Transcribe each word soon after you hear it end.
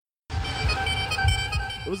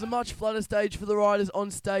It was a much flatter stage for the riders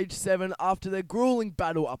on stage 7 after their grueling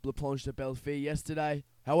battle up La Planche de Belleville yesterday.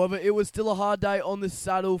 However, it was still a hard day on the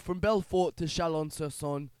saddle from Belfort to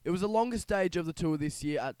Chalon-sur-Saône. It was the longest stage of the tour this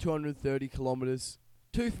year at 230 kilometres.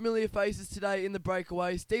 Two familiar faces today in the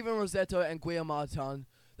breakaway, Steven Rosetto and Guillaume Martin.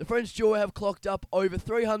 The French duo have clocked up over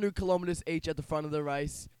 300 kilometres each at the front of the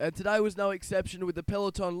race, and today was no exception, with the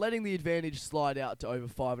peloton letting the advantage slide out to over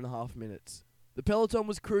 5.5 minutes. The peloton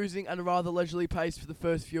was cruising at a rather leisurely pace for the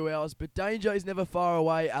first few hours, but danger is never far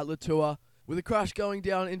away at Le Tour, with a crash going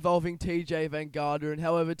down involving TJ Van Garderen.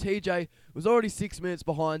 However, TJ was already 6 minutes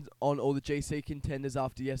behind on all the GC contenders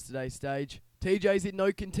after yesterday's stage. TJ's in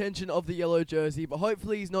no contention of the yellow jersey, but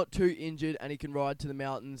hopefully he's not too injured and he can ride to the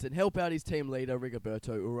mountains and help out his team leader,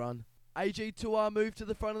 Rigoberto Urán. AG Tour moved to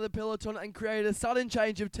the front of the peloton and created a sudden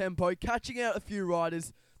change of tempo, catching out a few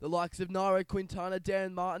riders, the likes of Nairo Quintana,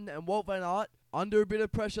 Dan Martin and Wout van Aert. Under a bit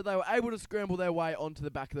of pressure, they were able to scramble their way onto the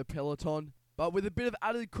back of the peloton. But with a bit of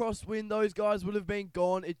added crosswind, those guys would have been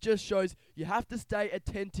gone. It just shows you have to stay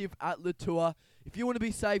attentive at Le Tour. If you want to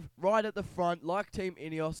be safe right at the front, like Team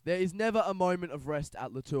Ineos, there is never a moment of rest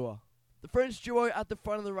at Le Tour. The French duo at the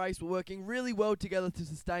front of the race were working really well together to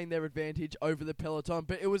sustain their advantage over the peloton,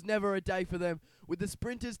 but it was never a day for them, with the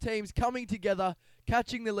sprinters' teams coming together,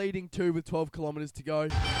 catching the leading two with 12 kilometres to go.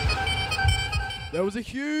 There was a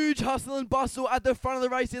huge hustle and bustle at the front of the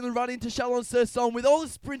race in the run into Chalon-sur-Saône, with all the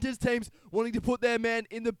sprinters' teams wanting to put their man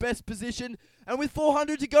in the best position. And with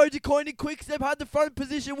 400 to go, Jacoin and Quickstep had the front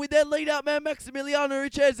position with their lead-out man Maximiliano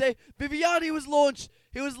Richeze. Viviani was launched.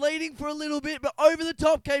 He was leading for a little bit, but over the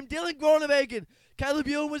top came Dylan Groenewegen. Caleb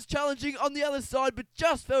Ewan was challenging on the other side, but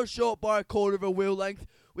just fell short by a quarter of a wheel length,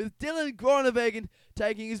 with Dylan Groenewegen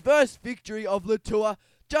taking his first victory of Le Tour,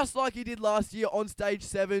 just like he did last year on stage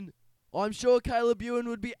 7. I'm sure Caleb Ewan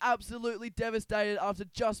would be absolutely devastated after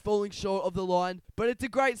just falling short of the line, but it's a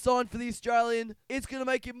great sign for the Australian. It's going to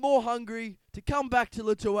make him more hungry to come back to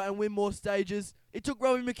Le Tour and win more stages. It took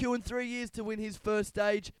Robbie McEwen 3 years to win his first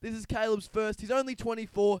stage. This is Caleb's first. He's only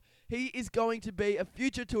 24. He is going to be a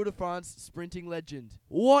future Tour de France sprinting legend.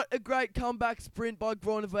 What a great comeback sprint by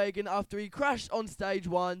Groenewegen after he crashed on stage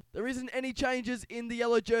 1. There isn't any changes in the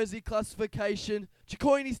yellow jersey classification.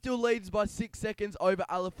 Ciccone still leads by 6 seconds over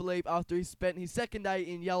Alaphilippe after he spent his second day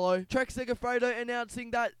in yellow. Trek Segafredo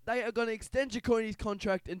announcing that they are going to extend Ciccone's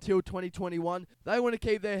contract until 2021. They want to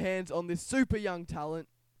keep their hands on this super young talent.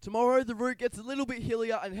 Tomorrow the route gets a little bit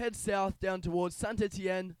hillier and heads south down towards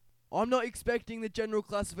Saint-Etienne. I'm not expecting the general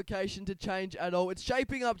classification to change at all. It's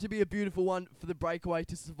shaping up to be a beautiful one for the breakaway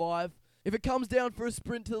to survive. If it comes down for a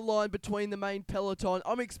sprint to the line between the main peloton,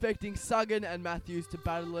 I'm expecting Sagan and Matthews to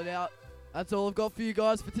battle it out. That's all I've got for you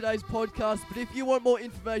guys for today's podcast. But if you want more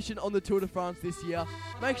information on the Tour de France this year,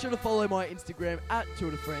 make sure to follow my Instagram at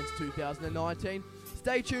Tour de France 2019.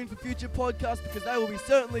 Stay tuned for future podcasts because they will be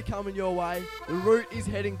certainly coming your way. The route is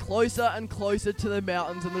heading closer and closer to the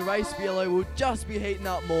mountains and the race for yellow will just be heating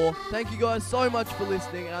up more. Thank you guys so much for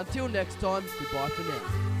listening, and until next time, goodbye for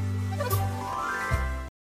now.